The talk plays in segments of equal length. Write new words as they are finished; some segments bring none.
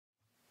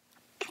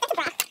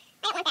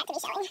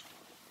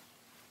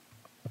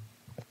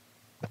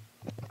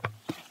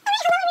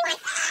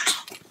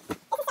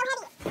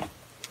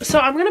So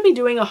I'm going to be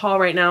doing a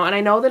haul right now, and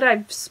I know that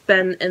I've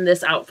been in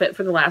this outfit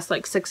for the last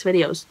like 6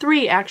 videos.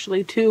 3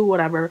 actually, 2,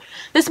 whatever.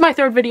 This is my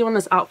 3rd video in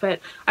this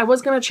outfit. I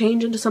was going to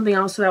change into something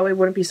else so that way it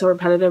wouldn't be so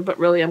repetitive, but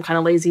really I'm kind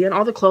of lazy, and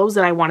all the clothes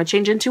that I want to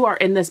change into are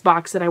in this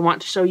box that I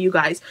want to show you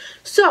guys.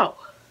 So,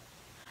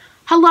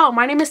 hello,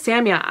 my name is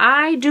Samia.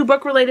 I do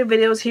book related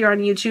videos here on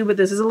YouTube, but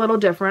this is a little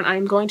different.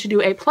 I'm going to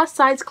do a plus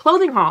size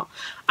clothing haul.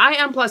 I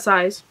am plus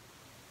size,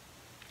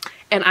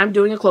 and I'm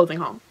doing a clothing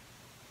haul.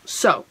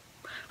 So,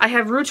 I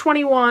have RUE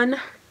 21,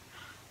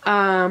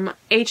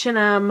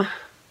 H&M,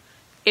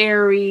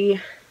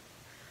 AERIE,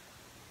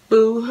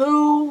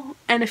 BOOHOO,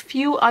 and a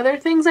few other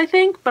things I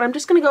think, but I'm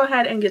just going to go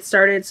ahead and get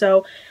started.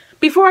 So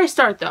before I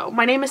start though,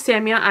 my name is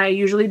Samia. I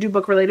usually do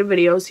book related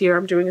videos here.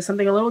 I'm doing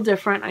something a little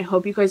different. I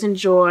hope you guys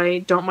enjoy.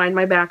 Don't mind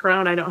my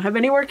background. I don't have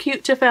anywhere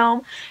cute to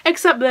film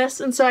except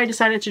this, and so I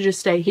decided to just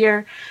stay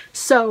here.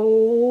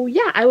 So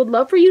yeah, I would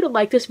love for you to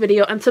like this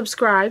video and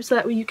subscribe so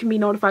that way you can be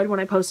notified when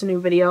I post a new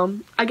video.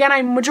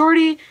 Again,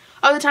 majority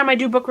of the time I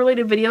do book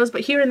related videos,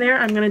 but here and there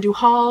I'm going to do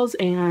hauls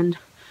and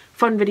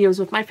fun videos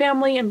with my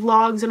family and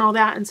vlogs and all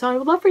that, and so I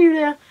would love for you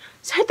to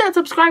hit that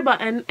subscribe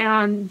button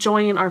and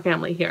join our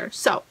family here.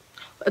 So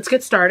let's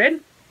get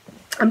started.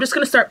 I'm just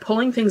going to start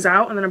pulling things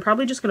out, and then I'm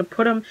probably just going to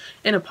put them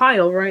in a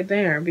pile right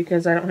there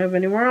because I don't have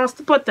anywhere else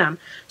to put them.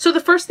 So the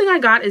first thing I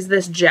got is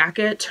this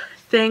jacket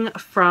thing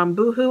from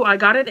BOOHOO. I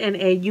got it in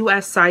a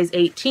US size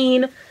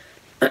 18.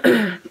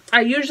 I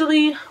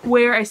usually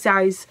wear a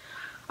size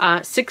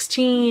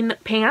 16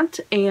 pants.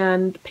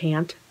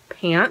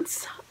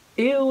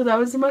 Ew, that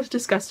was the most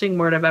disgusting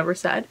word I've ever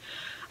said.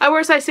 I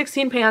wear size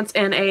 16 pants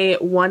and a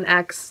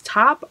 1X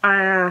top.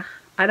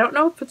 I don't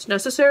know if it's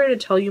necessary to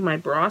tell you my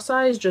bra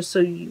size just so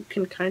you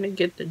can kind of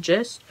get the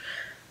gist.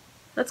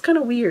 That's kind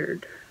of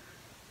weird.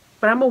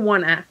 But I'm a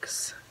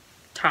 1X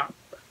top.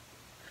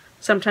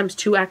 Sometimes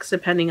 2X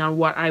depending on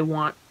what I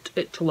want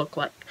it to look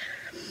like.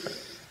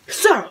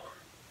 So,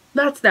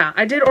 that's that.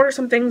 I did order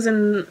some things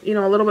in, you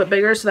know, a little bit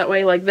bigger so that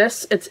way, like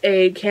this, it's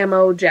a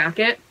camo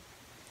jacket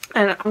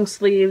and long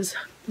sleeves,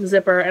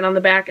 zipper, and on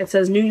the back it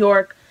says New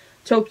York,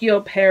 Tokyo,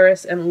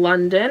 Paris, and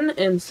London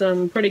in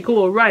some pretty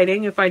cool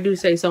writing, if I do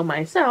say so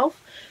myself.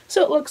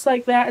 So it looks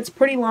like that. It's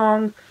pretty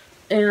long,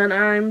 and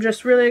I'm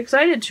just really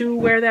excited to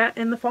wear that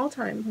in the fall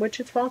time, which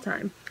it's fall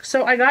time.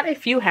 So I got a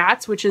few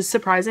hats, which is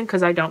surprising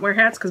because I don't wear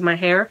hats because my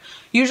hair,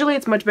 usually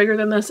it's much bigger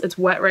than this. It's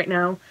wet right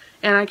now,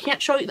 and I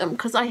can't show you them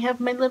because I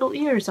have my little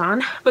ears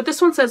on. But this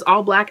one says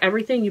all black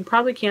everything. You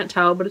probably can't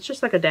tell, but it's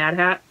just like a dad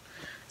hat.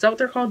 Is that what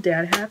they're called?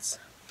 Dad hats?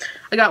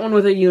 I got one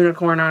with a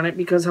unicorn on it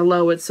because,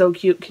 hello, it's so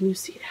cute. Can you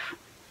see that?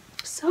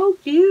 So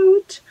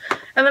cute.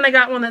 And then I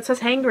got one that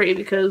says hangry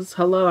because,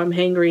 hello, I'm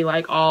hangry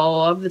like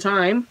all of the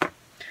time.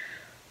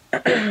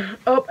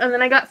 Oh, and then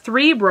I got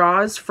 3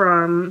 bras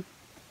from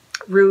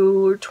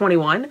RUE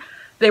 21.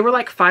 They were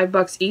like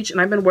 $5 each, and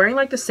I've been wearing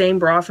like the same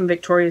bra from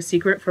Victoria's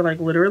Secret for like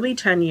literally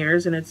 10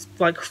 years, and it's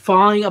like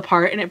falling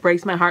apart, and it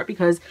breaks my heart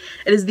because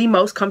it is the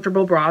most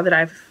comfortable bra that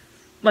I've,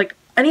 like,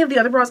 any of the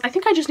other bras. I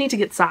think I just need to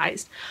get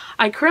sized.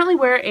 I currently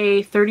wear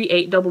a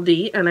 38 double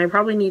D, and I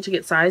probably need to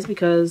get sized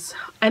because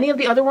any of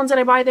the other ones that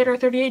I buy that are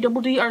 38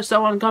 double D are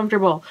so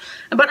uncomfortable.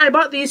 But I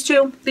bought these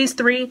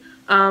 3.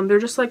 They're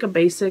just like a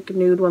basic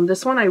nude one.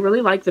 This one, I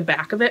really like the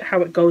back of it,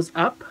 how it goes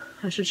up.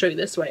 I should show you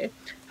this way.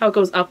 How it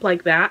goes up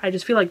like that. I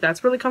just feel like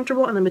that's really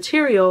comfortable, and the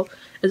material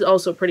is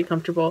also pretty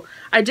comfortable.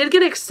 I did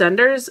get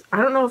extenders.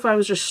 I don't know if I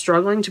was just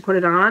struggling to put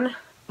it on,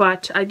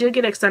 but I did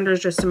get extenders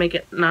just to make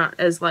it not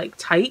as like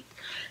tight.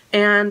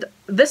 And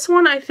this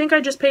one I think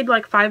I just paid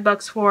like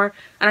 $5 for,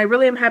 and I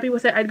really am happy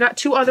with it. I got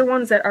 2 other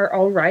ones that are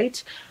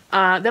alright,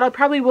 that I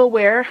probably will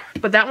wear,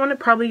 but that one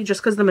probably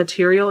just because the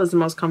material is the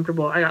most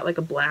comfortable. I got like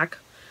a black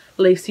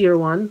lacier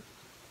one,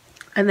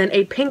 and then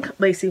a pink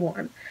lacy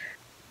one.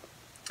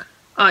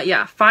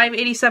 Yeah,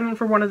 $5.87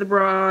 for one of the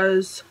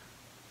bras.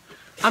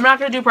 I'm not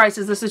going to do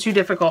prices. This is too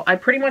difficult. I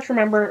pretty much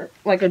remember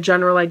like a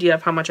general idea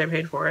of how much I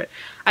paid for it.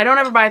 I don't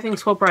ever buy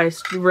things full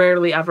price.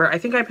 Rarely ever. I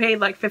think I paid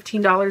like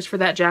 $15 for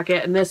that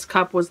jacket, and this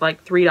cup was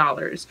like $3.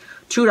 $2,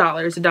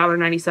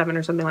 $1.97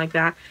 or something like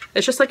that.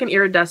 It's just like an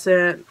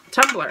iridescent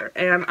tumbler,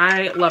 and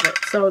I love it.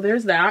 So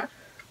there's that.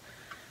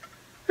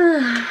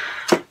 That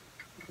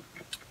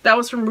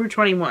was from RUE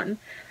 21.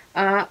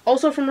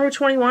 Also from RUE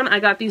 21,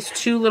 I got these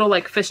 2 little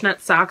like fishnet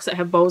socks that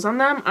have bows on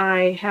them.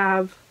 I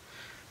have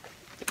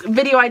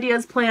video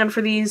ideas planned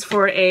for these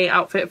for a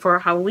outfit for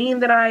Halloween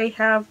that I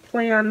have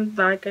planned,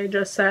 like I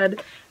just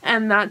said,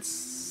 and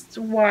that's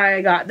why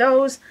I got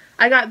those.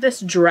 I got this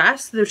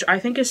dress, which I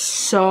think is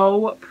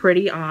so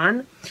pretty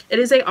on. It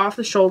is a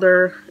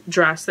off-the-shoulder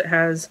dress that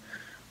has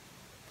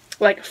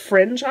like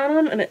fringe on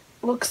them, and it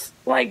looks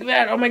like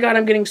that. Oh my god,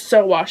 I'm getting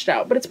so washed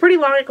out. But it's pretty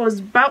long. It goes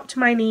about to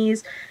my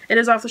knees. It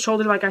is off the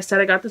shoulder, like I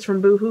said. I got this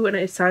from BOOHOO, and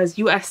it's size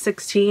US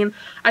 16.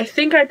 I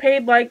think I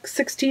paid like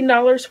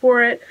 $16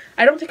 for it.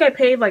 I don't think I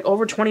paid like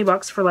over 20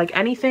 bucks for like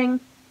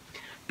anything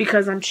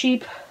because I'm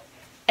cheap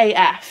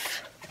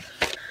AF.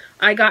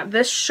 I got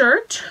this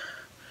shirt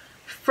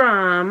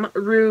from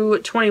RUE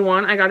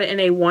 21. I got it in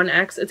a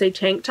 1X. It's a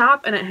tank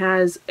top, and it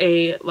has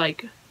a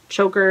like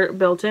choker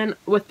built in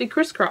with the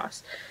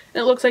crisscross.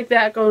 And it looks like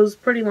that goes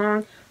pretty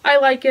long. I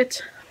like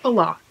it a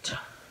lot.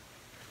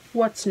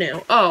 What's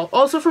new? Oh,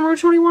 also from Rue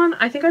 21,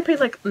 I think I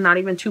paid like not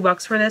even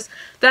 $2 for this.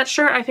 That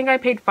shirt I think I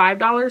paid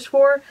 $5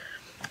 for.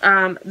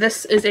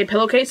 This is a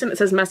pillowcase and it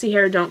says messy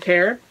hair don't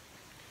care.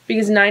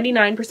 Because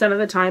 99% of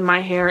the time my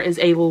hair is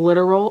a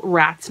literal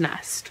rat's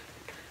nest.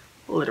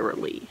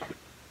 Literally.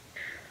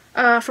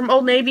 From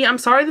Old Navy, I'm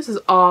sorry this is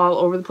all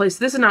over the place.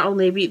 This is not Old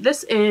Navy.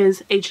 This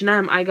is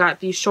H&M. I got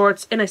these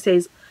shorts and it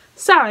says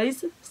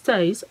size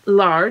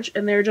large.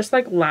 And they're just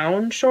like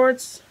lounge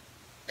shorts.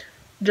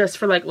 Just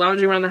for like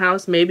lounging around the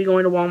house. Maybe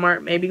going to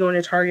Walmart. Maybe going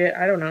to Target.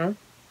 I don't know.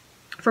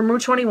 From Rue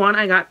 21,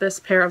 I got this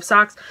pair of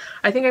socks.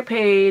 I think I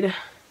paid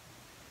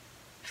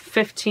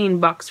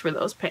 $15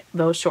 for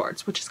those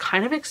shorts, which is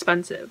kind of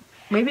expensive.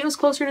 Maybe it was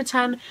closer to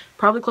 10,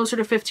 probably closer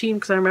to 15,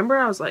 because I remember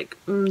I was like,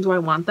 do I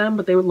want them?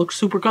 But they would look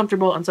super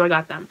comfortable, and so I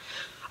got them.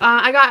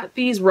 I got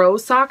these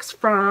rose socks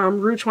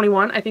from Rue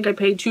 21. I think I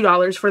paid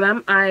 $2 for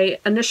them. I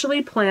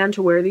initially planned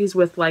to wear these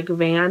with like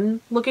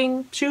Van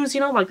looking shoes, you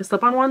know, like the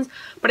slip-on ones.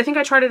 But I think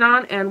I tried it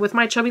on, and with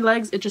my chubby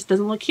legs, it just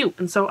doesn't look cute.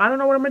 And so I don't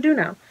know what I'm going to do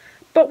now.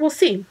 But we'll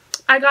see.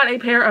 I got a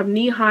pair of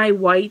knee-high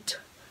white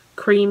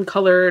cream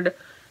colored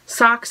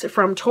socks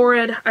from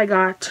Torrid. I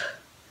got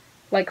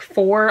like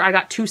 4. I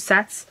got 2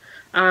 sets.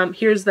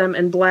 Here's them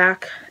in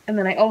black. And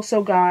then I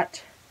also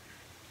got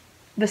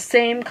the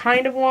same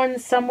kind of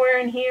ones somewhere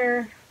in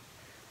here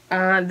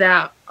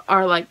that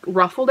are like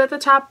ruffled at the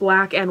top,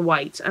 black and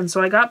white. And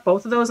so I got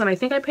both of those, and I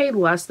think I paid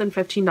less than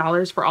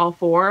 $15 for all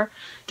 4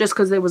 just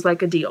because it was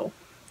like a deal.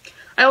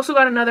 I also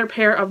got another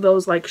pair of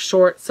those like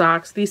short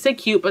socks. These say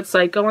cute but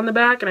psycho on the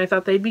back, and I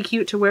thought they'd be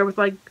cute to wear with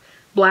like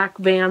black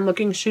Van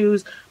looking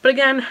shoes. But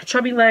again,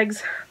 chubby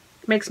legs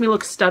makes me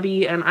look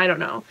stubby, and I don't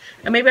know.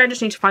 And maybe I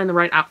just need to find the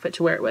right outfit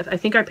to wear it with. I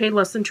think I paid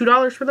less than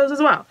 $2 for those as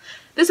well.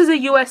 This is a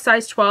US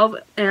size 12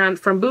 and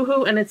from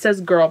BOOHOO, and it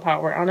says girl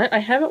power on it. I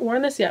haven't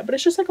worn this yet, but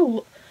it's just like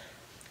a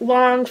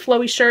long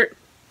flowy shirt.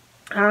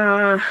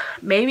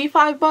 Maybe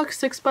 $5, $6,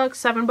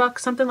 $7,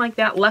 something like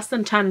that. Less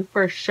than 10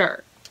 for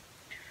sure.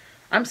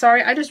 I'm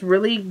sorry, I just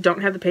really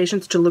don't have the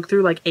patience to look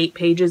through like 8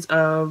 pages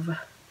of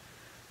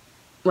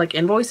like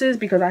invoices,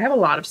 because I have a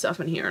lot of stuff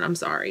in here, and I'm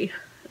sorry.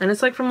 And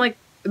it's like from like,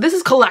 this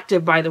is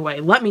collective, by the way.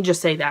 Let me just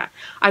say that.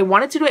 I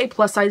wanted to do a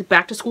plus size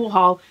back to school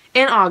haul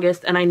in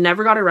August, and I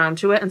never got around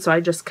to it, and so I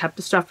just kept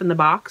the stuff in the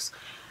box.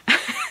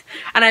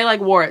 And I like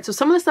wore it. So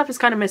some of the stuff is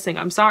kind of missing.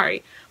 I'm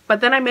sorry.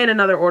 But then I made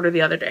another order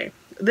the other day.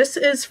 This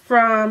is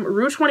from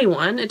Rue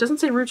 21. It doesn't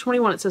say Rue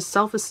 21. It says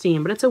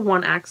Self-Esteem, but it's a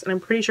 1X, and I'm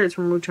pretty sure it's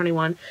from Rue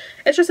 21.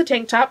 It's just a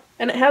tank top,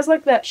 and it has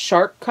like that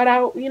shark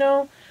cutout, you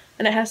know,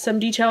 and it has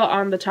some detail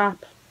on the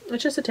top.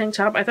 It's just a tank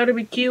top. I thought it'd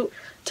be cute.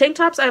 Tank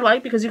tops I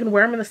like because you can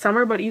wear them in the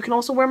summer, but you can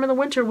also wear them in the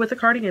winter with a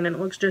cardigan, and it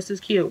looks just as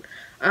cute.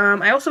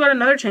 I also got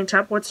another tank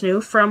top, What's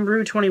New, from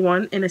Rue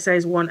 21 in a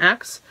size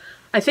 1X.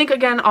 I think,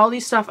 again, all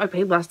these stuff I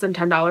paid less than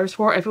 $10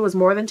 for. If it was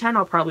more than 10,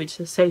 I'll probably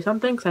just say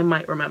something because I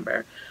might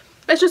remember.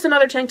 It's just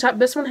another tank top.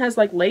 This one has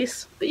like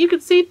lace that you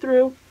could see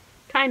through,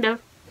 kind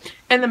of,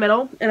 in the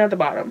middle and at the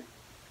bottom.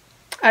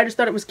 I just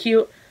thought it was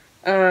cute.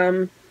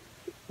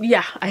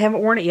 Yeah, I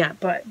haven't worn it yet,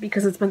 but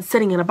because it's been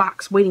sitting in a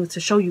box waiting to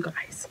show you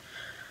guys.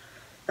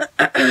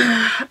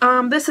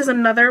 This is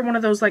another one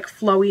of those like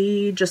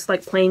flowy, just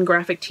like plain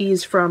graphic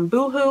tees from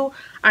BOOHOO.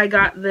 I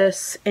got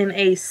this in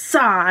a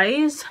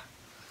size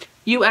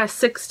US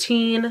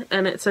 16,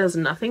 and it says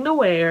nothing to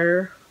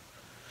wear.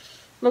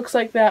 Looks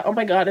like that. Oh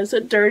my god, is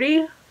it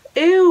dirty?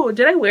 Ew,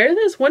 did I wear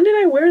this? When did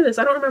I wear this?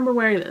 I don't remember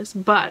wearing this,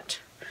 but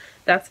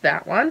that's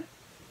that one.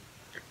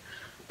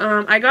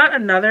 I got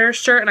another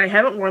shirt, and I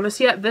haven't worn this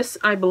yet. This,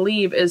 I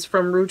believe, is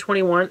from Rue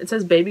 21. It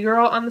says Baby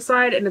Girl on the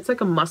side, and it's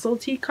like a muscle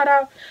tee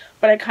cutout,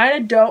 but I kind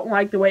of don't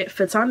like the way it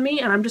fits on me,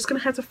 and I'm just going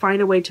to have to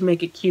find a way to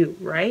make it cute,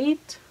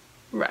 right?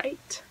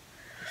 Right.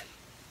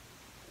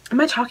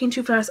 Am I talking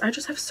too fast? I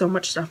just have so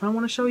much stuff I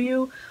want to show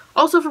you.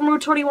 Also from Rue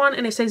 21,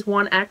 and it says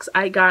 1X,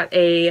 I got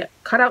a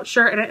cutout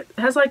shirt, and it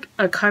has like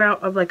a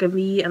cutout of like a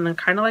V and then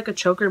kind of like a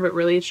choker, but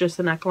really it's just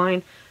a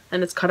neckline,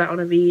 and it's cut out on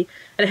a V,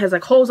 and it has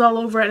like holes all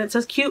over it, and it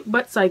says cute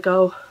but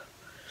psycho.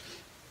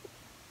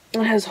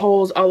 It has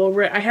holes all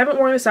over it. I haven't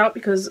worn this out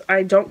because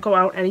I don't go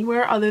out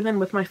anywhere other than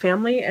with my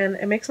family, and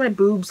it makes my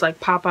boobs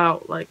like pop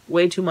out like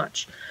way too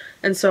much,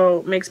 and so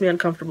it makes me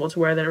uncomfortable to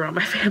wear that around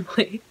my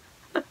family.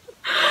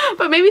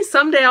 But maybe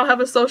someday I'll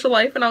have a social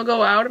life and I'll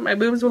go out and my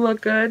boobs will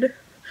look good.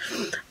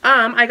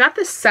 I got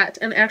this set,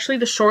 and actually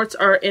the shorts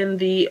are in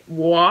the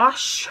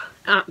wash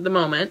at the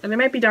moment, and they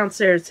might be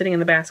downstairs sitting in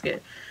the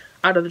basket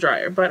out of the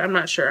dryer, but I'm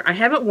not sure. I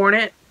haven't worn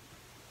it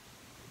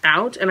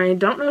out, and I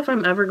don't know if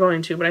I'm ever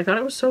going to, but I thought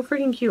it was so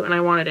freaking cute and I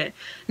wanted it.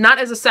 Not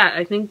as a set.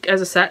 I think as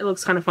a set it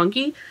looks kind of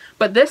funky,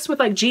 but this with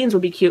like jeans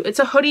would be cute. It's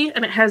a hoodie,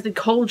 and it has the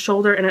cold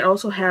shoulder, and it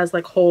also has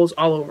like holes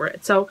all over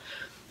it, so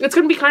it's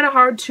gonna be kind of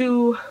hard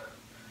to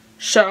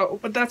show,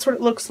 but that's what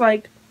it looks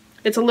like.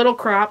 It's a little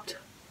cropped,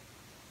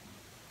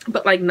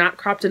 but like not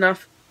cropped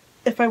enough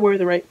if I wear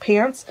the right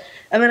pants.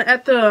 And then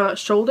at the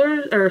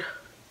shoulder, or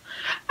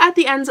At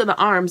the ends of the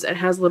arms, it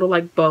has little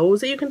like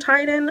bows that you can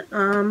tie it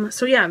in.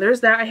 So yeah,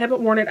 there's that. I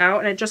haven't worn it out,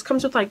 and it just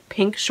comes with like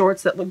pink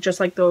shorts that look just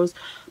like those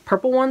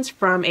purple ones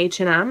from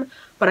H&M.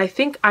 But I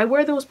think I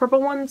wear those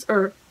purple ones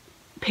or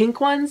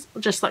pink ones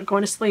just like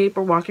going to sleep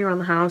or walking around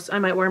the house. I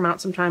might wear them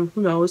out sometime,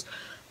 who knows.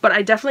 But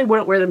I definitely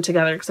wouldn't wear them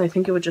together because I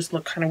think it would just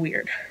look kind of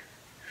weird.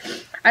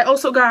 I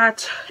also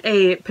got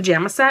a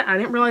pajama set. I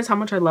didn't realize how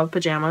much I love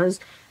pajamas,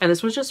 and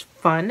this was just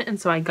fun, and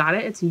so I got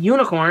it. It's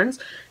unicorns,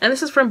 and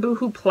this is from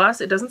Boohoo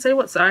Plus. It doesn't say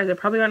what size. I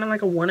probably got it in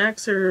like a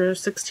 1X or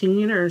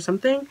 16 or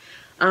something.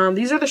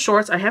 These are the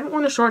shorts. I haven't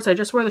worn the shorts. I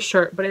just wear the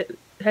shirt, but it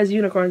has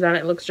unicorns on it.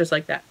 It looks just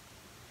like that.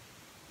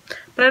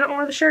 But I don't know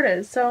where the shirt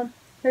is, so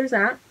there's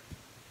that.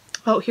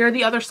 Oh, here are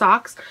the other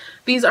socks.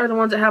 These are the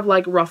ones that have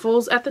like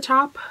ruffles at the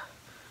top.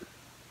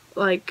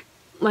 Like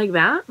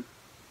that.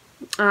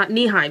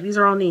 Knee-high. These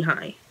are all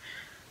knee-high.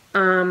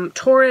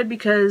 Torrid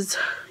because,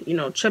 you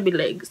know, chubby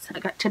legs. I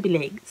got chubby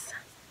legs.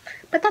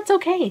 But that's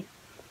okay.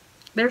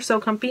 They're so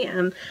comfy,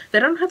 and they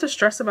don't have to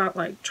stress about,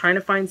 like, trying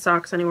to find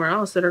socks anywhere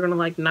else that are going to,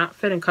 like, not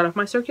fit and cut off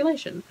my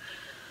circulation.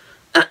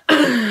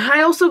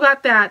 I also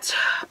got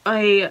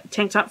a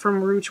tank top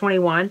from RUE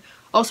 21.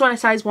 Also in a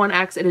size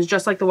 1X. It is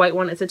just like the white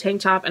one. It's a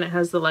tank top, and it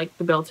has the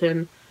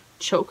built-in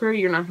choker.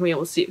 You're not going to be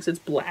able to see it because it's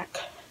black.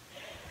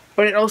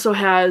 But it also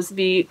has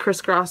the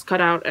crisscross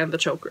cutout and the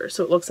choker.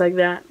 So it looks like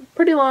that.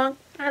 Pretty long.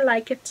 I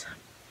like it.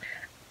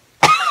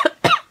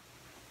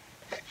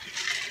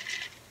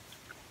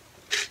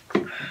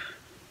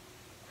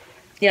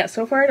 Yeah,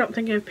 so far I don't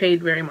think I've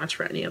paid very much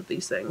for any of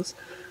these things.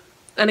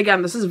 And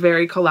again, this is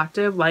very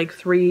collective, like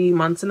 3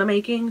 months in the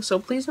making. So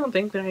please don't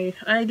think that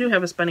I do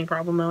have a spending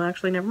problem though.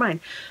 Actually, never mind.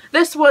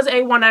 This was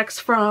a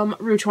 1X from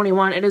RUE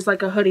 21. It is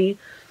like a hoodie.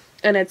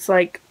 And it's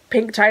like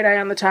pink tie-dye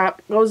on the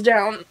top, goes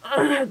down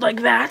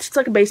like that. It's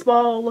like a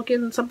baseball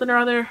looking something or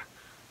other.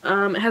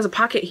 It has a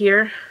pocket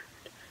here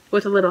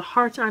with a little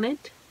heart on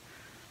it.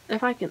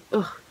 If I can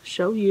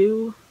show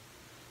you.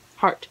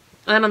 Heart.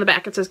 And then on the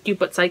back it says cute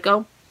but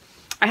psycho.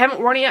 I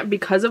haven't worn it yet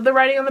because of the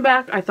writing on the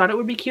back. I thought it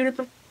would be cute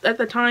at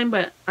the time,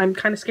 but I'm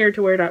kind of scared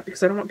to wear it out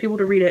because I don't want people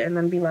to read it and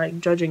then be like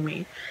judging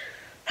me.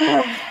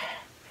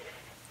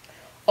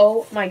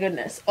 Oh my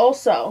goodness.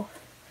 Also,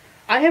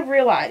 I have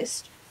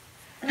realized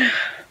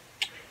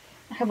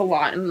I have a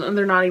lot, and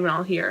they're not even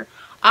all here.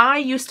 I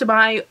used to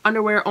buy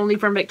underwear only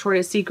from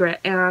Victoria's Secret,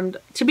 and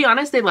to be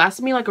honest, they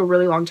lasted me like a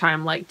really long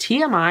time. Like,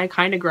 TMI,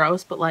 kind of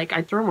gross, but like,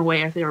 I'd throw them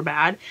away if they were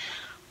bad.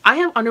 I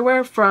have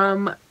underwear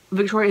from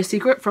Victoria's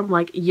Secret from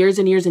like years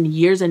and years and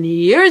years and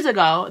years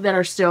ago that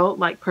are still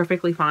like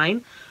perfectly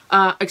fine.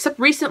 Except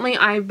recently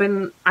I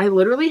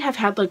literally have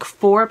had like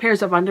 4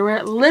 pairs of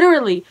underwear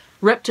literally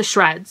ripped to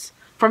shreds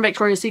from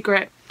Victoria's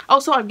Secret.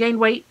 Also, I've gained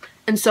weight,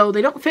 and so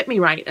they don't fit me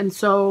right, and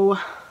so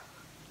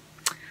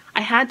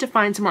I had to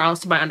find somewhere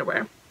else to buy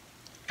underwear.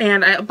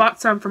 And I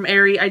bought some from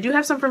AERIE. I do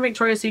have some from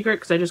Victoria's Secret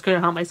because I just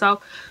couldn't help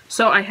myself.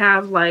 So I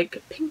have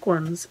like pink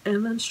ones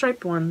and then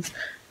striped ones.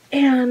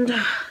 And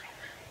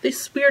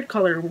this weird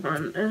colored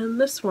one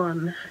and this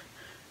one.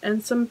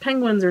 And some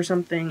penguins or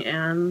something.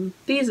 And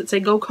these that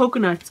say Go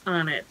Coconuts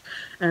on it.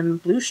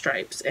 And blue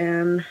stripes.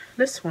 And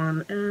this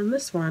one. And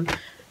this one.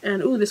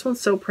 And ooh, this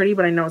one's so pretty,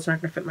 but I know it's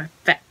not going to fit my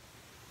fat.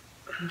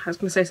 I was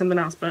going to say something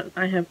else, but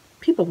I have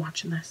people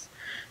watching this.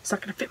 It's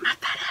not going to fit my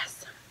fat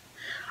ass.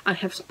 I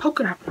have some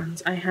polka dot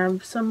ones. I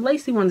have some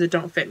lacy ones that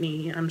don't fit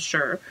me, I'm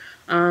sure.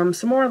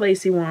 Some more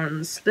lacy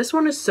ones. This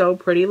one is so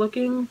pretty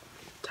looking.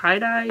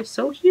 Tie-dye,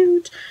 so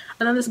cute.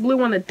 And then this blue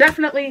one that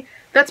definitely,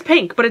 that's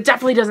pink, but it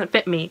definitely doesn't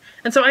fit me.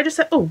 And so I just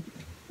said, oh.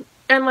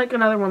 And like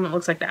another one that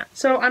looks like that.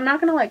 So I'm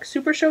not going to like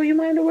super show you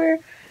my underwear.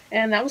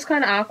 And that was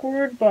kind of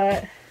awkward,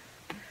 but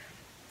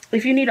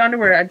if you need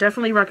underwear, I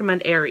definitely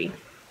recommend AERIE.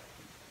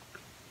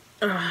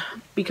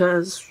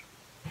 Because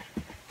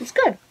it's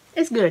good.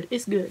 It's good.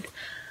 It's good.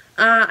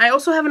 I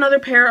also have another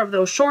pair of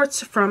those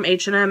shorts from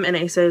H&M, and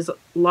it says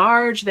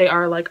large. They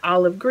are like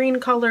olive green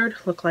colored.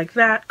 Look like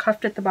that.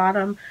 Cuffed at the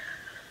bottom.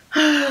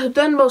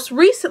 Then most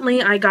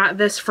recently, I got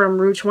this from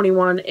RUE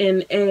 21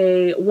 in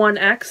a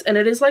 1X, and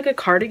it is like a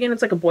cardigan.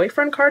 It's like a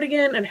boyfriend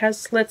cardigan. It has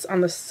slits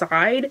on the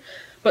side,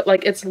 but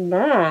like it's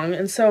long,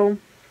 and so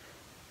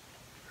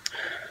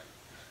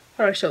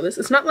how do I show this?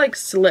 It's not like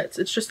slits.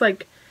 It's just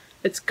like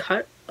it's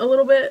cut a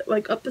little bit,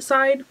 like up the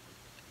side.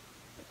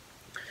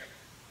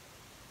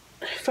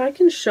 If I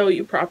can show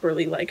you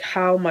properly, like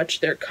how much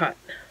they're cut,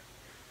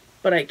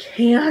 but I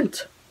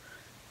can't.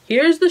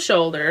 Here's the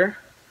shoulder,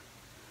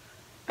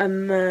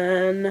 and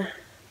then,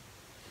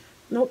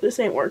 nope, this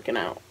ain't working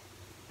out.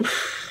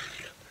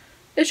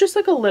 It's just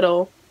like a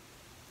little.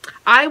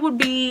 I would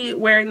be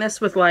wearing this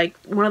with like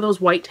one of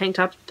those white tank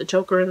tops with the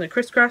choker and the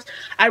crisscross.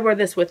 I'd wear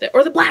this with it,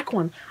 or the black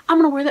one. I'm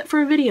gonna wear that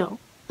for a video.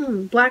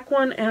 Black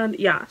one, and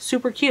yeah,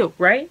 super cute,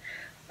 right?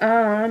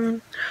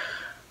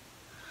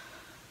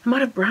 I'm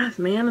out of breath,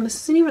 man, and this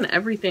isn't even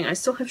everything. I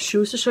still have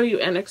shoes to show you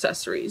and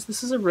accessories.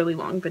 This is a really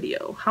long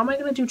video. How am I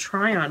gonna do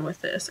try on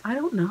with this? I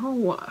don't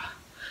know.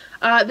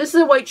 This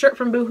is a white shirt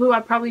from Boohoo.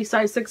 I'm probably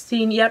size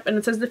 16. Yep, and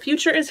it says the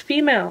future is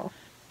female.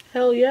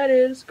 Hell yeah, it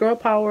is. Girl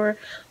power.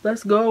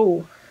 Let's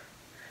go.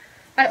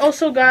 I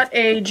also got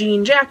a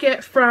jean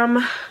jacket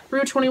from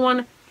RUE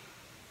 21.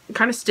 It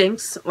kind of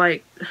stinks,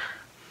 like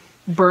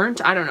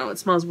burnt. I don't know. It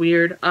smells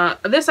weird.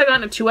 This I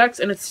got in a 2X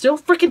and it's still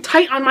freaking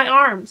tight on my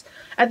arms.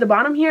 At the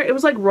bottom here, it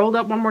was like rolled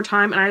up one more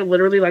time and I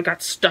literally like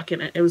got stuck in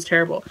it. It was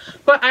terrible.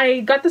 But I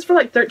got this for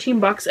like 13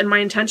 bucks and my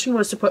intention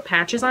was to put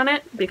patches on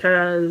it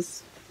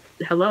because,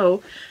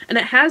 hello. And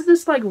it has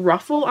this like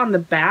ruffle on the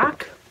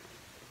back.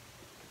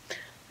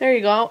 There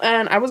you go.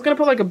 And I was going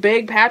to put like a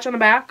big patch on the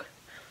back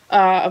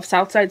of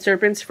Southside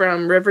Serpents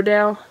from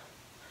Riverdale.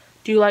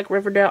 Do you like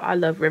Riverdale? I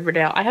love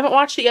Riverdale. I haven't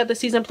watched it yet this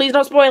season. Please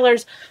no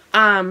spoilers.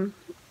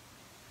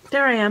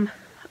 There I am.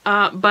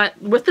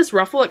 But with this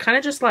ruffle, it kind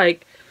of just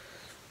like,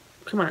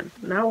 come on,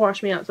 now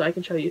wash me out so I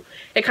can show you.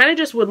 It kind of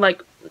just would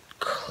like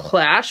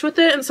clash with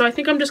it. And so I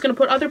think I'm just going to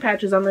put other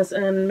patches on this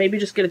and maybe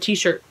just get a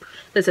t-shirt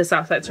that says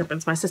Southside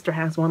Serpents. My sister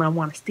has one. I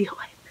want to steal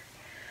it.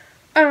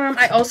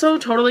 I also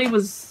totally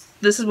was,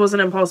 this was an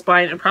impulse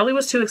buy and it probably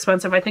was too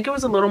expensive. I think it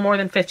was a little more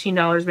than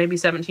 $15, maybe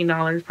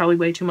 $17, probably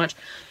way too much.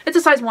 It's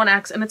a size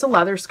 1X and it's a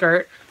leather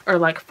skirt or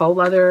like faux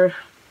leather.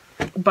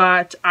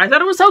 But I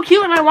thought it was so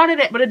cute and I wanted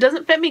it, but it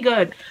doesn't fit me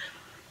good.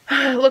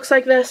 It looks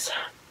like this.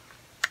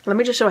 Let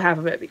me just show half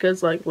of it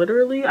because like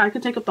literally I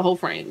could take up the whole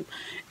frame.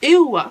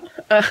 Ew.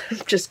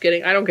 Just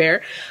kidding. I don't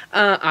care.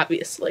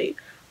 Obviously.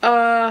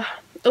 It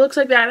looks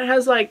like that. It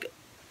has like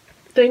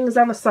things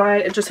on the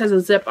side. It just has a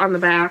zip on the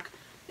back.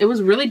 It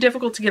was really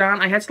difficult to get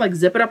on. I had to like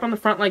zip it up on the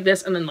front like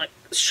this and then like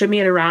shimmy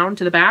it around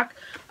to the back.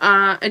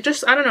 It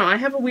just, I don't know. I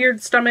have a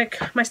weird stomach.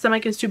 My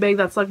stomach is too big.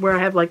 That's like where I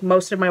have like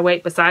most of my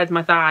weight besides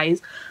my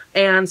thighs.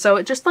 And so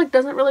it just like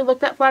doesn't really look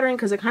that flattering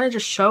because it kind of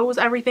just shows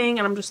everything.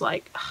 And I'm just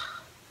like, ugh.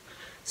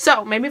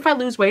 So maybe if I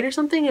lose weight or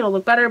something, it'll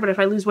look better. But if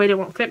I lose weight, it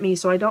won't fit me.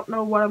 So I don't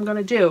know what I'm going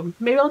to do.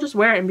 Maybe I'll just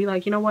wear it and be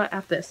like, you know what?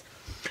 F this.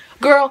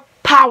 Girl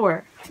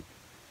power.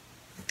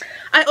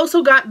 I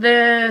also got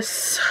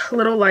this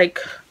little like,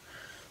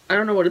 I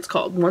don't know what it's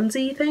called,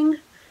 onesie thing.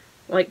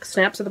 Like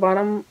snaps at the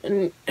bottom.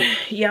 And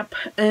yep.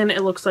 And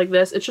it looks like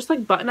this. It's just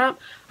like button up.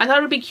 I thought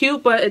it would be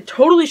cute, but it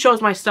totally shows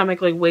my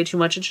stomach like way too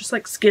much. It's just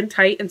like skin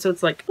tight. And so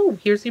it's like, oh,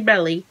 here's your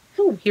belly.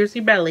 Oh, here's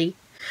your belly.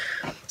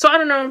 So I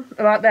don't know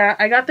about that.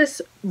 I got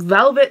this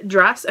velvet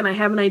dress and I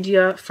have an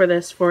idea for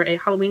this for a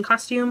Halloween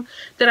costume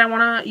that I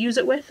want to use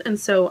it with. And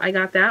so I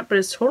got that, but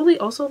it's totally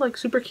also like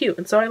super cute.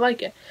 And so I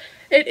like it.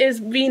 It is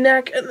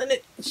V-neck and then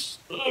it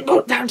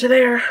goes down to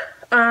there.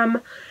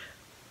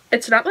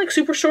 It's not like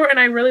super short and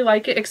I really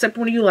like it, except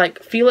when you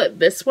like feel it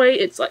this way,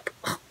 it's like,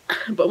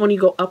 but when you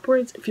go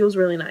upwards, it feels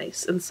really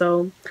nice. And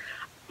so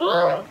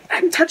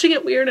I'm touching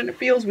it weird and it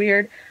feels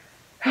weird.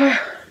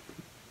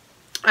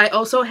 I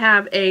also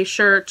have a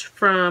shirt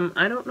from,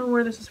 I don't know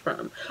where this is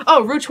from.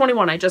 Oh, RUE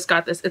 21. I just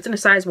got this. It's in a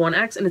size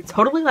 1X and it's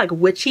totally like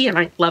witchy and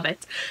I love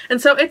it.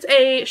 And so it's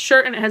a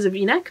shirt and it has a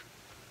V-neck.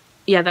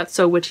 Yeah, that's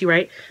so witchy,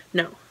 right?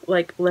 No,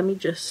 like, let me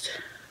just,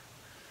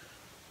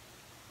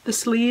 the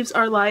sleeves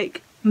are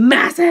like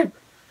massive.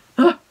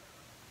 Ugh.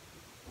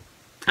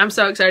 I'm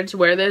so excited to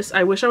wear this.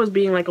 I wish I was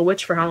being like a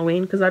witch for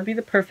Halloween because that'd be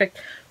the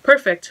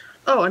perfect.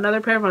 Oh, another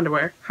pair of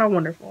underwear. How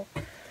wonderful.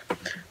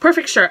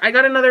 Perfect shirt. I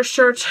got another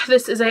shirt.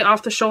 This is a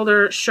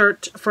off-the-shoulder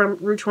shirt from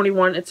RUE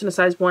 21. It's in a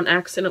size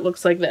 1X and it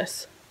looks like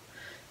this.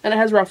 And it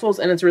has ruffles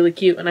and it's really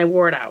cute and I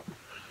wore it out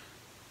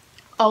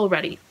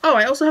already. Oh,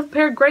 I also have a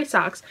pair of gray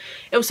socks.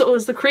 It was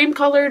the cream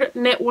colored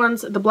knit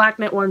ones, the black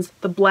knit ones,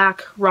 the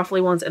black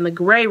ruffly ones, and the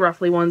gray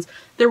ruffly ones.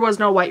 There was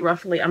no white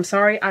ruffly. I'm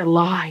sorry, I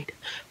lied.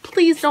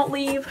 Please don't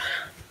leave.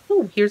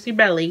 Ooh, here's your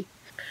belly.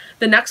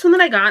 The next one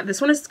that I got,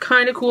 this one is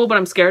kind of cool, but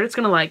I'm scared it's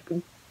gonna like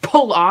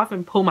pull off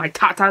and pull my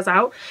tatas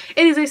out.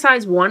 It is a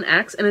size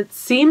 1X and it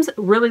seems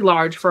really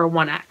large for a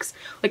 1X.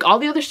 Like all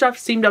the other stuff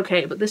seemed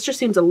okay, but this just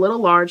seems a little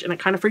large and it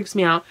kind of freaks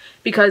me out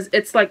because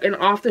it's like an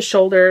off the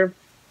shoulder.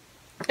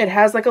 It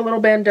has like a little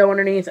bandeau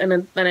underneath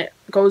and then it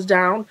goes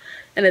down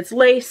and it's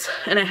lace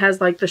and it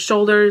has like the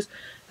shoulders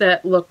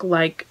that look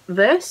like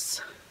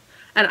this.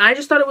 And I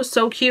just thought it was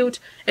so cute,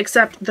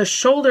 except the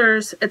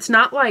shoulders, it's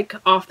not like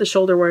off the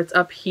shoulder where it's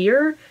up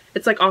here.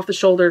 It's like off the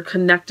shoulder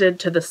connected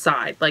to the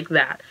side like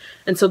that.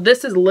 And so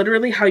this is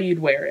literally how you'd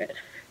wear it.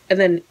 And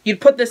then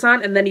you'd put this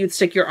on and then you'd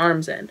stick your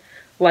arms in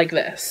like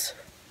this.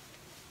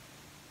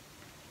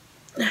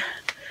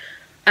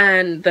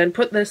 And then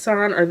put this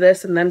on or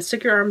this and then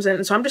stick your arms in.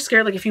 And so I'm just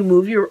scared like if you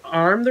move your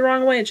arm the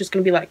wrong way, it's just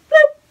going to be like,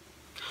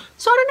 bloop.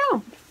 So I don't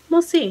know.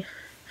 We'll see.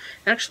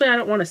 Actually, I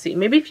don't want to see.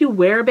 Maybe if you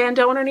wear a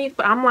bandeau underneath,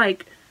 but I'm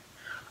like,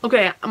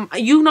 okay,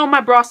 you know my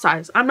bra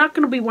size. I'm not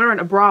going to be wearing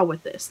a bra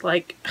with this.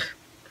 Like,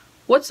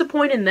 what's the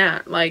point in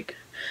that? Like,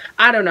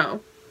 I don't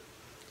know.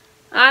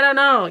 I don't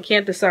know. I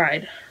can't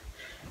decide.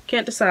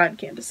 Can't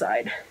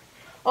decide.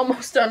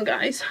 Almost done,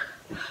 guys.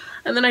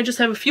 And then I just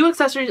have a few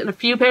accessories and a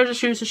few pairs of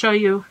shoes to show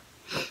you.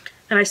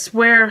 And I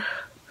swear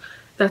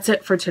that's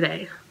it for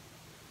today.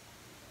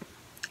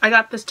 I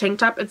got this tank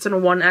top. It's in a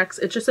 1X.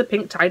 It's just a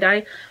pink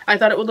tie-dye. I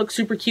thought it would look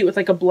super cute with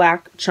like a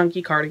black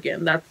chunky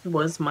cardigan. That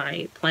was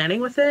my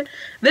planning with it.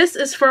 This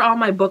is for all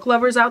my book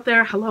lovers out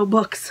there. Hello,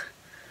 books.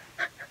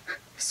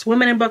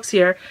 Swimming in books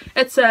here.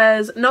 It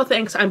says, no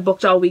thanks, I'm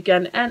booked all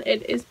weekend. And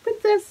it is pretty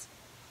princess.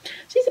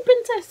 She's a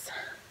princess.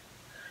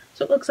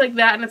 So it looks like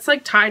that, and it's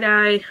like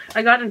tie-dye.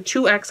 I got in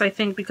 2X, I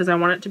think, because I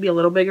want it to be a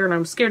little bigger, and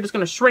I'm scared it's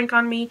going to shrink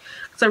on me,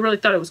 because I really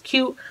thought it was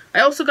cute. I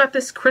also got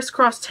this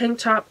crisscross tank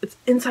top. It's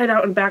inside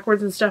out and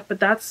backwards and stuff, but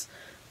that's,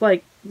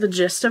 like, the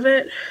gist of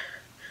it.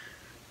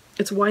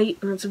 It's white,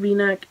 and it's a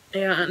V-neck,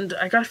 and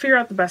I gotta figure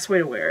out the best way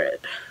to wear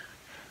it.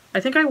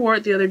 I think I wore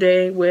it the other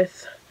day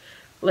with,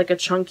 like, a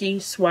chunky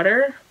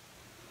sweater.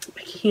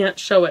 I can't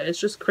show it. It's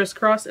just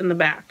crisscross in the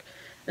back,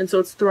 and so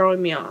it's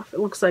throwing me off.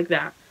 It looks like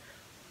that.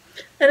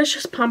 And it's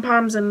just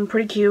pom-poms and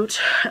pretty cute.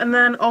 And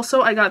then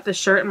also I got this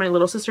shirt, and my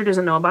little sister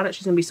doesn't know about it.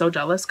 She's gonna be so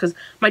jealous because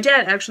my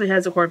dad actually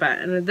has a Corvette,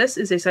 and this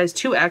is a size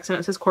 2X, and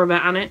it says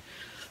Corvette on it.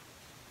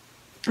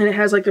 And it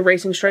has like the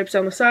racing stripes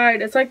down the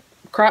side. It's like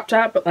crop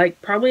top, but like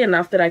probably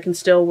enough that I can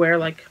still wear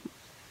like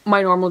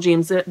my normal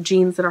jeans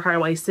that are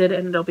high-waisted,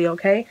 and it'll be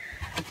okay.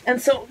 And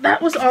so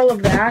that was all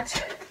of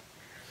that.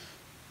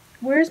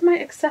 Where's my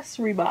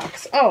accessory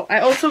box? Oh, I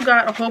also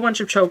got a whole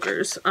bunch of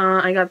chokers.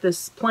 I got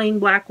this plain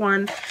black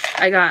one.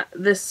 I got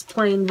this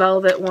plain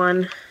velvet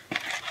one.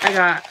 I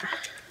got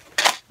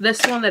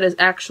this one that is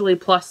actually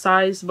plus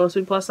size, supposed to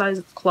be plus size.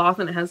 It's cloth,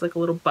 and it has like a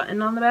little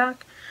button on the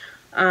back.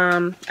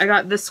 I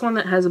got this one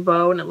that has a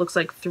bow, and it looks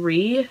like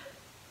 3.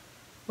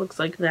 Looks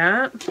like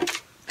that.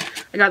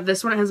 I got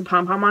this one that has a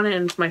pom-pom on it,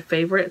 and it's my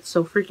favorite. It's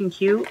so freaking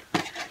cute.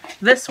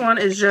 This one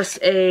is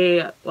just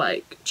a,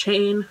 like,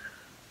 chain.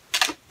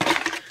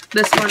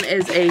 This one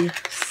is a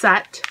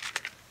set.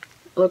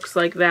 Looks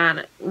like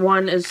that.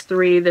 One is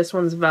 3, this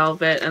one's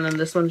velvet, and then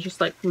this one's just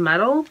like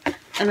metal.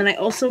 And then I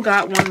also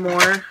got one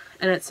more,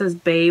 and it says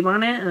Babe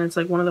on it, and it's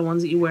like one of the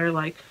ones that you wear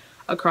like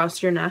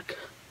across your neck.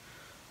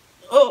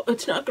 Oh,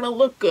 it's not gonna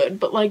look good,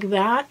 but like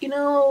that, you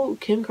know,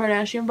 Kim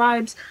Kardashian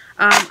vibes.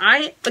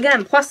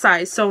 Again, plus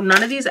size, so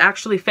none of these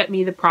actually fit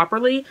me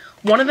properly.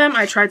 One of them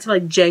I tried to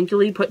like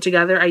jankily put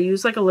together. I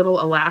used like a little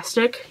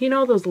elastic, you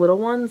know, those little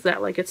ones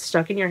that like it's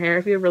stuck in your hair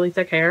if you have really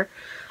thick hair.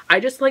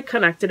 I just like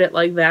connected it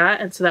like that,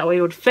 and so that way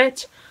it would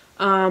fit.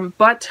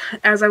 But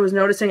as I was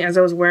noticing as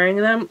I was wearing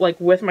them, like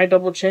with my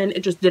double chin, it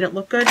just didn't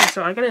look good, and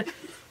so I gotta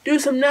do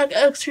some neck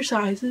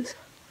exercises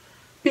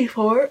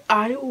before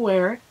I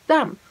wear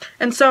them.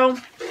 And so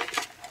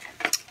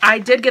I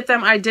did get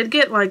them. I did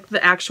get like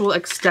the actual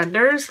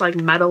extenders, like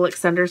metal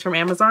extenders from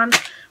Amazon,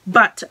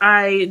 but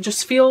I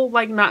just feel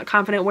like not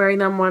confident wearing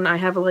them when I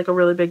have like a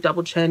really big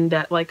double chin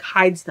that like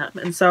hides them.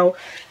 And so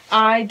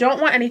I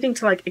don't want anything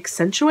to like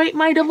accentuate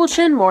my double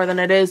chin more than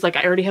it is. Like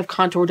I already have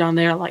contour down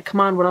there. Like,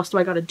 come on, what else do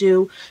I gotta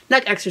do?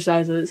 Neck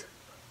exercises.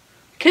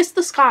 Kiss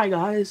the sky,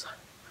 guys.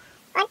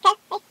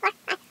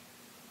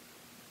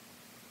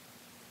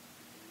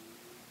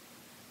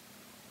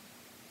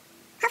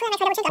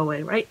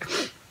 Away, right?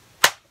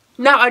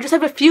 Now I just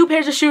have a few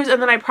pairs of shoes,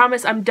 and then I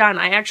promise I'm done.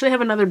 I actually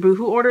have another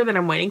Boohoo order that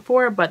I'm waiting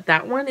for, but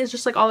that one is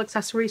just like all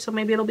accessories, so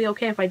maybe it'll be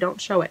okay if I don't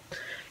show it.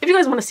 If you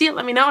guys want to see it,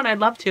 let me know, and I'd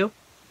love to.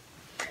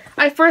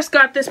 I first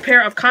got this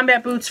pair of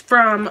combat boots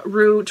from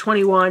RUE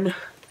 21.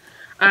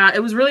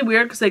 It was really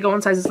weird because they go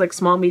in sizes like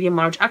small, medium,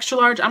 large, extra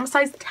large. I'm a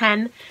size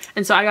 10,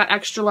 and so I got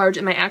extra large,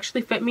 and they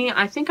actually fit me.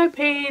 I think I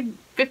paid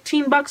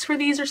 15 bucks for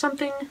these or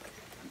something.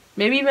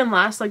 Maybe even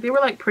less. Like, they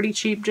were like pretty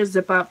cheap, just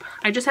zip up.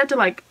 I just had to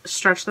like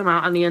stretch them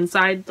out on the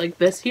inside like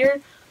this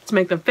here to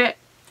make them fit.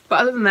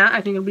 But other than that,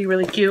 I think it'll be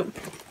really cute.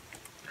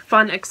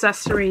 Fun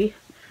accessory.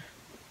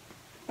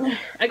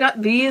 I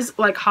got these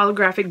like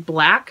holographic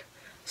black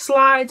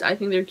slides. I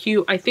think they're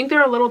cute. I think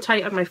they're a little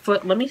tight on my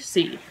foot. Let me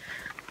see.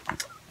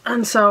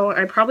 And so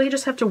I probably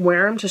just have to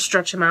wear them to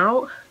stretch them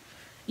out.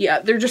 Yeah,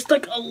 they're just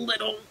like a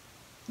little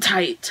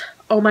tight.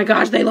 Oh my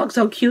gosh, they look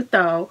so cute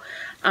though.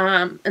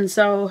 And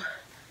so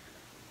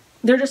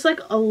they're just like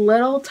a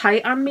little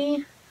tight on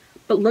me,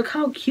 but look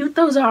how cute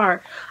those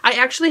are. I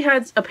actually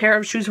had a pair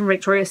of shoes from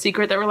Victoria's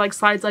Secret that were like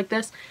slides like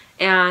this,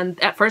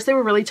 and at first they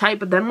were really tight,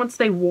 but then once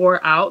they wore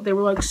out, they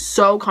were like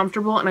so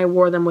comfortable, and I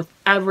wore them with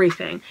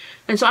everything.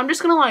 And so I'm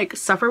just gonna like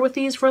suffer with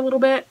these for a little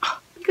bit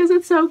because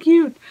it's so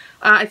cute.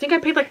 I think I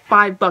paid like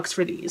 5 bucks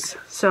for these,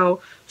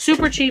 so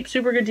super cheap,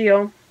 super good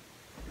deal.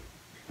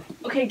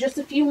 Okay, just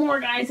a few more,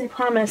 guys, I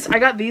promise. I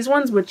got these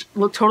ones, which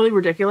look totally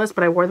ridiculous,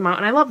 but I wore them out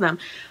and I love them.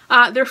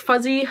 They're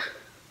fuzzy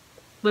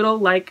little,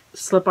 like,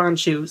 slip-on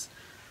shoes.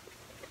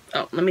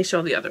 Oh, let me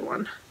show the other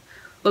one.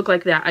 Look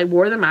like that. I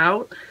wore them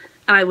out,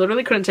 and I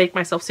literally couldn't take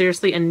myself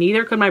seriously, and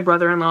neither could my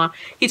brother-in-law.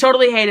 He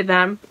totally hated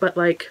them, but,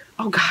 like,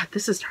 oh, God,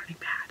 this is turning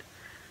bad.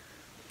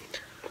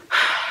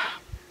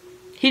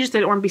 He just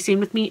didn't want to be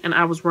seen with me, and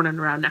I was running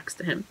around next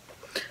to him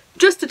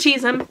just to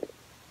tease him.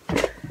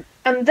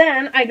 And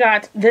then I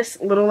got this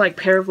little like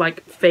pair of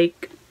like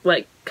fake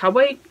like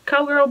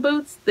cowgirl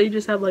boots. They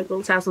just have like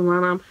little tassels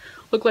on them.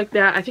 Look like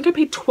that. I think I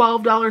paid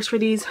 $12 for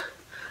these.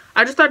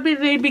 I just thought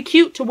they'd be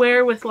cute to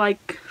wear with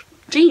like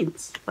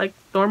jeans, like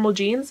normal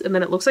jeans, and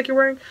then it looks like you're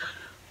wearing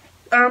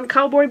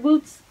cowboy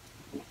boots,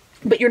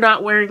 but you're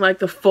not wearing like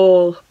the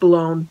full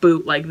blown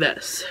boot like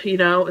this, you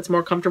know. It's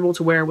more comfortable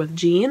to wear with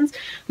jeans.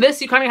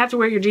 This, you kind of have to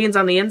wear your jeans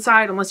on the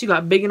inside unless you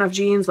got big enough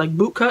jeans like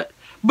boot cut,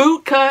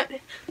 boot cut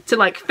to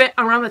like fit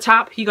around the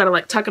top. You gotta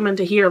like tuck them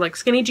into here like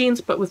skinny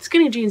jeans, but with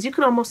skinny jeans you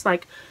can almost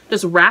like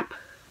just wrap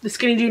the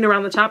skinny jean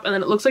around the top and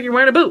then it looks like you're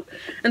wearing a boot.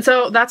 And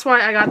so that's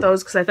why I got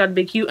those, because I thought it'd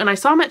be cute. And I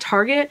saw them at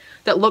Target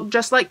that looked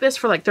just like this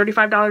for like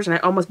 $35 and I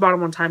almost bought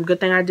them one time.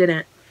 Good thing I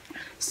didn't.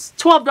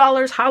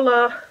 $12,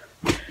 holla.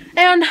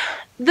 And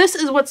this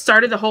is what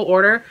started the whole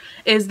order,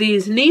 is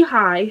these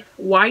knee-high,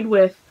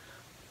 wide-width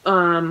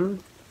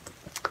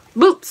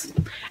boots.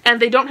 And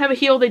they don't have a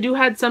heel. They do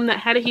had some that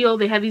had a heel.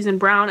 They had these in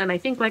brown and I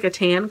think like a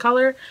tan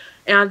color.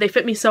 And they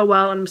fit me so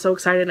well and I'm so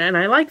excited and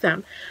I like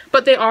them.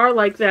 But they are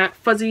like that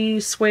fuzzy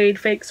suede,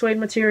 fake suede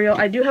material.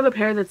 I do have a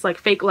pair that's like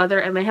fake leather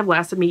and they have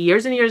lasted me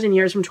years and years and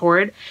years from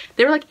Torrid.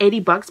 They were like 80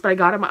 bucks, but I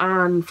got them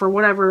on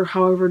for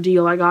however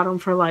deal. I got them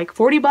for like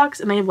 40 bucks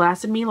and they've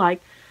lasted me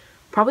like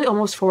probably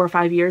almost 4 or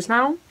 5 years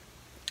now.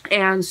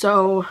 And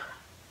so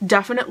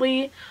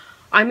definitely,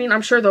 I mean,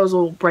 I'm sure those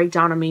will break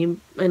down on me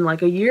in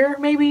like a year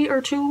maybe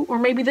or two, or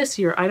maybe this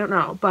year. I don't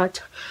know.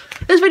 But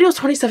this video is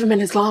 27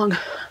 minutes long.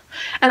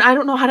 And I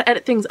don't know how to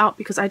edit things out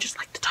because I just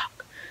like to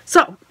talk.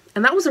 So,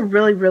 and that was a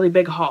really, really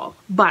big haul.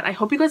 But I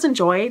hope you guys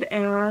enjoyed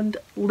and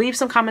leave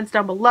some comments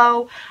down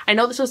below. I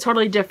know this was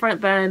totally different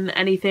than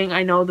anything.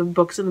 I know the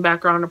books in the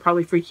background will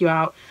probably freak you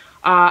out.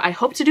 I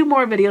hope to do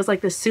more videos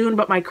like this soon,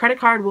 but my credit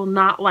card will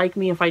not like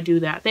me if I do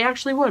that. They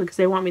actually would because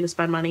they want me to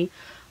spend money.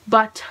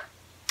 But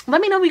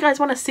let me know what you guys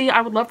want to see. I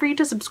would love for you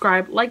to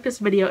subscribe, like this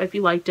video if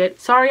you liked it.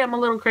 Sorry, I'm a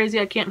little crazy.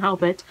 I can't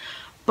help it.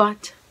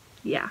 But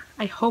yeah,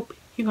 I hope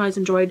you guys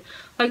enjoyed.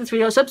 Like this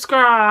video,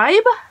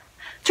 subscribe,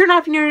 turn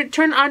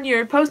on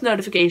your post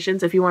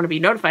notifications if you want to be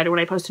notified when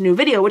I post a new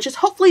video, which is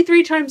hopefully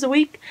 3 times a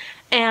week.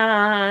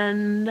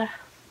 And I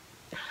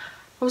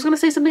was gonna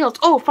say something else.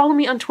 Oh, follow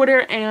me on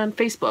Twitter and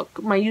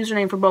Facebook. My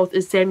username for both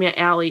is Samia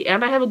Allie,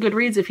 and I have a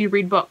Goodreads if you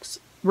read books,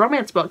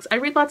 romance books. I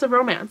read lots of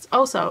romance.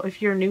 Also,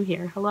 if you're new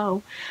here,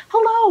 hello.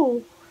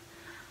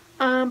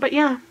 But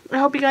yeah, I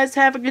hope you guys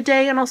have a good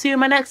day and I'll see you in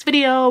my next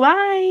video.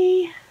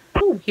 Bye.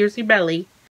 Oh, here's your belly.